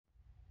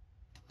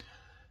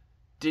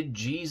Did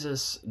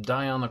Jesus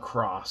die on the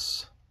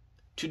cross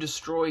to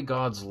destroy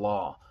God's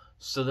law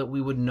so that we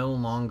would no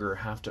longer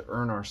have to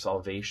earn our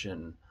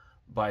salvation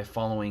by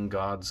following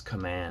God's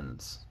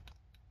commands?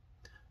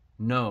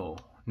 No,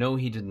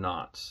 he did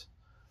not.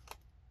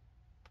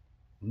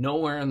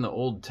 Nowhere in the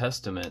Old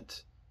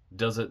Testament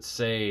does it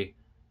say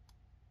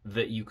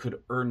that you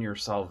could earn your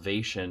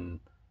salvation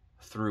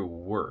through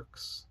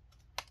works.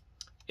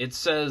 It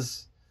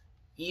says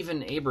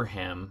even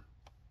Abraham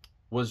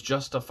was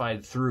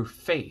justified through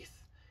faith,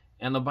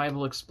 and the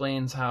Bible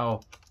explains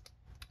how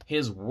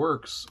his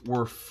works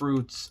were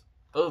fruits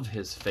of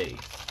his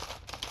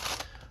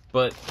faith.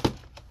 But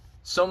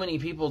so many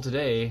people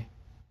today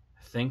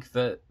think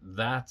that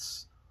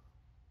that's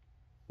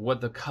what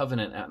the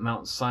covenant at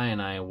Mount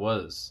Sinai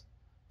was.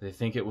 They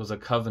think it was a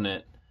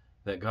covenant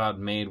that God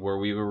made where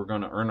we were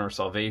going to earn our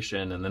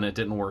salvation, and then it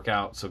didn't work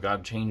out, so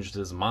God changed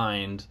his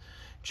mind,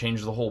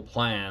 changed the whole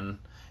plan,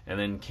 and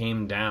then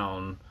came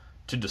down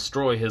to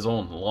destroy his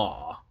own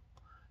law,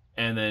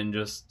 and then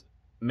just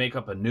make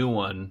up a new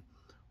one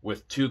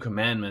with 2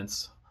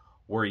 commandments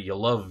where you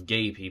love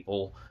gay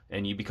people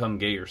and you become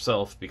gay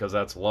yourself because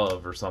that's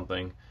love or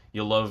something.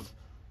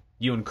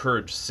 You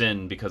encourage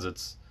sin because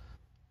it's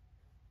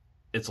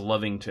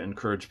loving to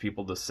encourage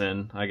people to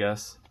sin, I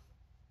guess.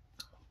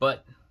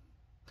 But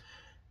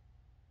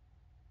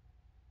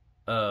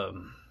a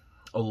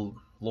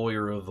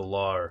lawyer of the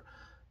law, or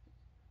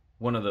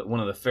one of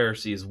the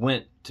Pharisees,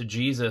 went to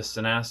Jesus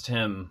and asked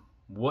him,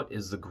 "What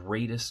is the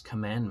greatest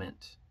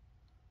commandment?"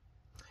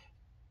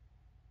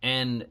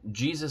 And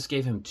Jesus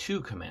gave him 2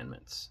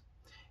 commandments.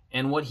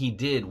 And what he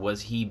did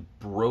was he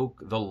broke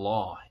the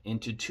law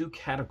into 2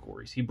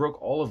 categories. He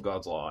broke all of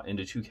God's law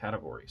into 2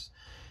 categories.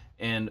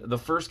 And the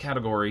first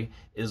category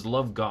is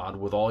love God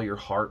with all your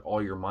heart,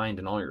 all your mind,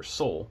 and all your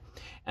soul.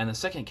 And the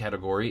second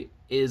category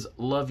is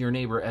love your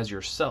neighbor as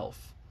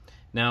yourself.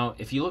 Now,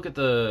 if you look at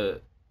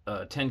the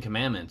 10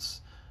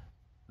 commandments,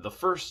 the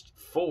first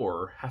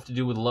 4 have to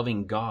do with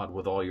loving God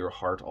with all your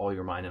heart, all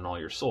your mind, and all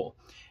your soul.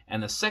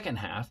 And the second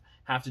half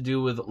have to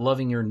do with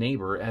loving your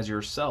neighbor as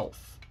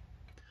yourself.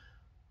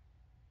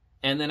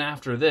 And then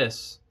after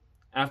this,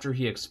 after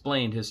he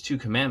explained his 2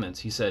 commandments,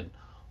 he said,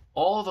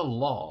 all the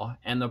law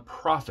and the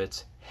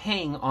prophets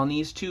hang on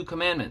these 2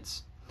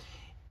 commandments.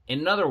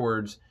 In other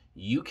words,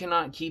 you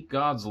cannot keep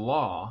God's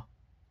law,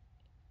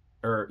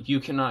 or you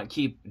cannot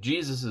keep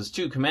Jesus'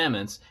 2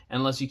 commandments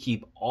unless you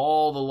keep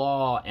all the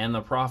law and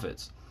the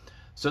prophets.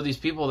 So these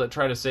people that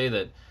try to say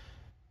that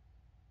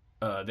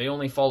they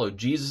only follow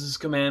Jesus'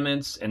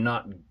 commandments and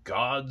not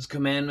God's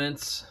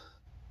commandments,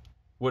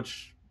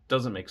 which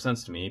doesn't make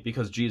sense to me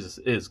because Jesus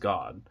is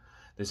God.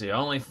 They say, I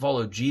only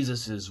follow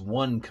Jesus'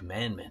 1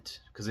 commandment,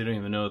 because they don't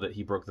even know that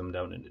he broke them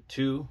down into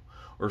 2.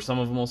 Or some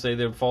of them will say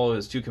they follow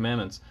his 2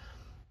 commandments.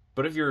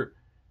 But if you're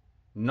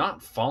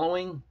not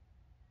following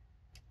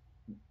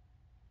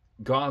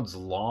God's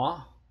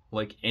law,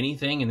 like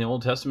anything in the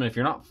Old Testament, if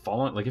you're not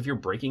following, like if you're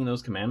breaking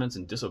those commandments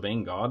and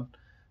disobeying God,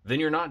 then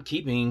you're not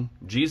keeping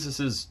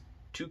Jesus'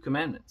 2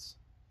 commandments.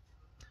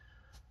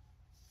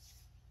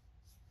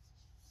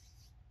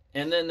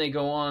 And then they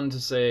go on to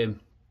say,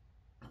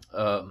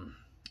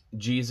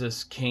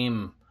 Jesus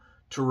came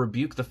to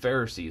rebuke the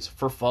Pharisees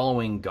for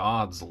following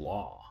God's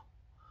law.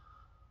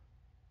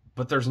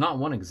 But there's not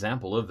one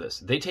example of this.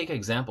 They take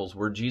examples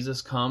where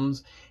Jesus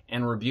comes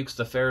and rebukes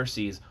the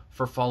Pharisees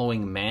for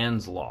following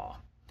man's law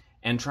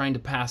and trying to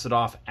pass it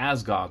off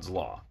as God's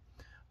law.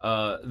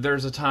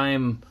 There's a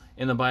time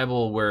in the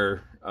Bible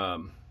where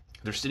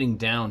they're sitting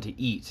down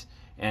to eat,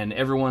 and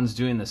everyone's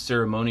doing the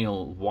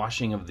ceremonial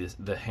washing of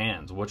the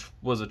hands, which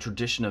was a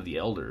tradition of the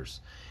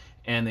elders.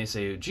 And they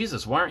say,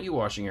 Jesus, why aren't you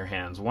washing your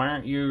hands? Why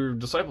aren't your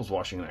disciples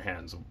washing their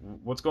hands?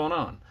 What's going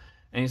on?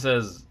 And he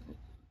says,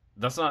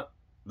 that's not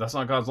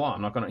God's law.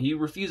 I'm not gonna. He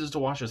refuses to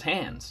wash his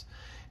hands.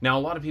 Now,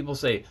 a lot of people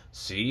say,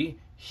 see,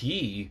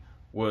 he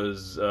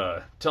was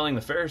telling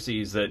the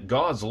Pharisees that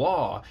God's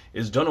law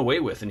is done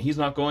away with, and he's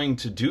not going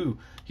to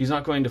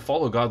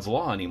follow God's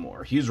law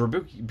anymore. He's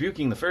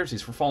rebuking the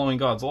Pharisees for following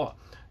God's law.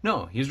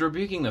 No, he's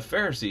rebuking the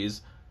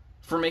Pharisees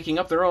for making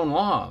up their own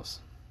laws.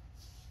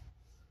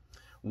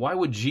 Why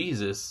would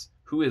Jesus,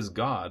 who is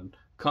God,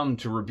 come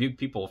to rebuke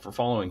people for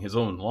following his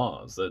own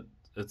laws?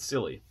 That's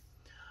silly.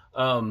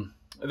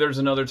 There's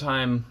another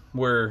time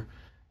where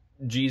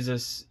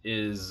Jesus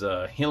is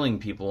healing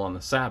people on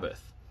the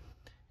Sabbath,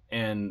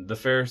 and the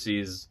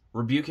Pharisees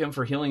rebuke him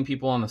for healing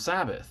people on the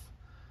Sabbath.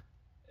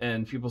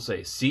 And people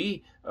say,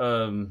 see,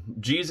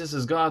 Jesus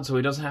is God, so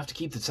he doesn't have to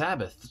keep the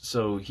Sabbath,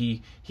 so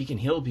he can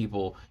heal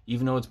people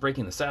even though it's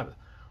breaking the Sabbath.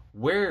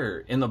 Where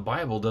in the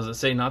Bible does it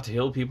say not to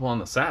heal people on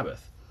the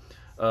Sabbath?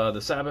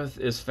 The Sabbath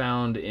is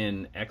found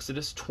in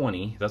Exodus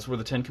 20. That's where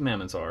the 10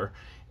 Commandments are.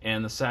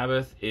 And the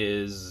Sabbath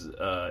is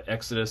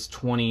Exodus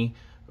 20,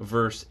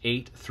 verse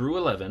 8 through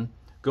 11.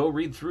 Go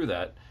read through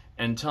that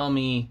and tell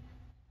me,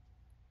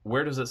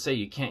 where does it say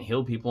you can't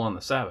heal people on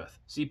the Sabbath?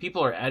 See,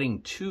 people are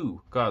adding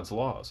to God's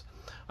laws.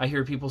 I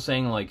hear people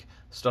saying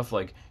stuff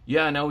like,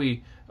 yeah, now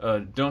we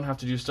don't have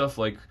to do stuff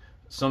like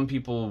some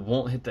people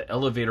won't hit the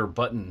elevator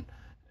button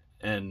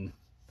and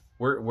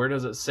Where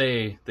does it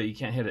say that you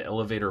can't hit an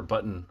elevator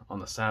button on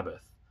the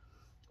Sabbath?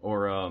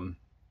 Or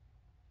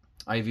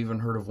I've even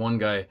heard of one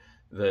guy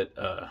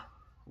that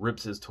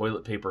rips his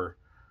toilet paper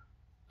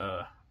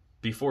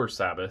before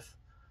Sabbath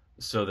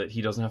so that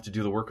he doesn't have to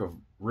do the work of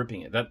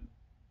ripping it.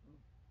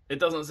 It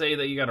doesn't say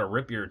that you got to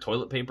rip your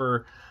toilet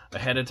paper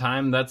ahead of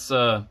time. That's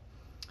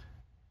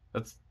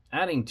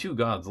adding to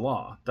God's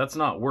law. That's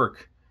not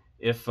work.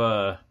 If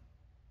I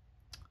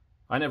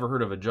never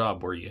heard of a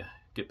job where you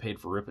get paid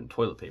for ripping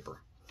toilet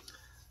paper.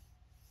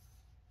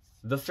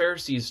 The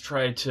Pharisees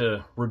tried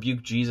to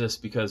rebuke Jesus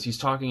because he's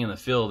talking in the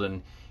field,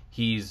 and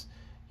he's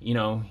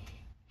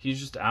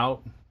just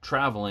out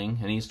traveling,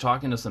 and he's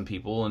talking to some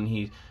people,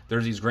 and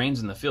there's these grains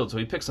in the field. So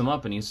he picks them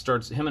up, and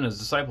him and his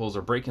disciples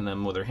are breaking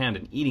them with their hand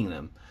and eating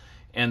them.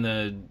 And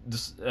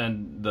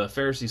the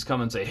Pharisees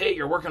come and say, "Hey,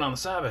 you're working on the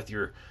Sabbath.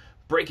 You're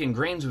breaking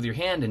grains with your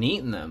hand and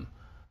eating them."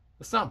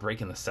 That's not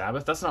breaking the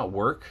Sabbath. That's not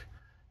work.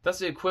 That's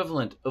the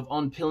equivalent of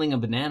unpeeling a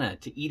banana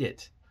to eat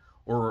it,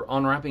 or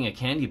unwrapping a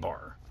candy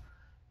bar.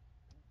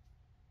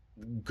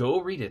 Go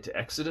read it.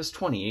 Exodus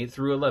 28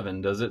 through 11.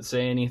 Does it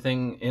say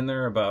anything in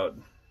there about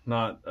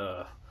not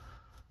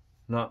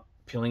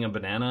peeling a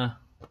banana,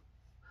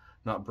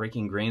 not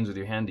breaking grains with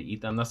your hand to eat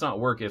them? That's not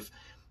work.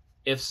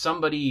 If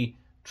somebody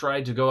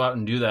tried to go out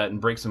and do that and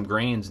break some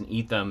grains and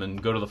eat them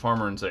and go to the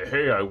farmer and say,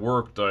 "Hey, I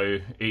worked,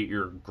 I ate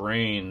your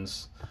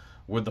grains,"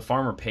 would the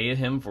farmer pay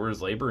him for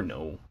his labor?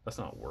 No, that's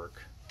not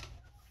work.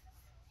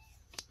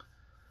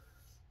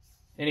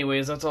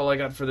 Anyways, that's all I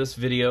got for this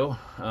video.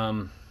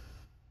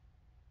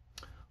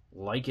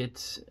 Like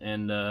it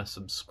and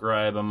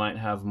subscribe. I might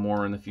have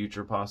more in the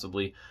future,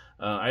 possibly.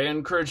 I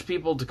encourage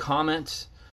people to comment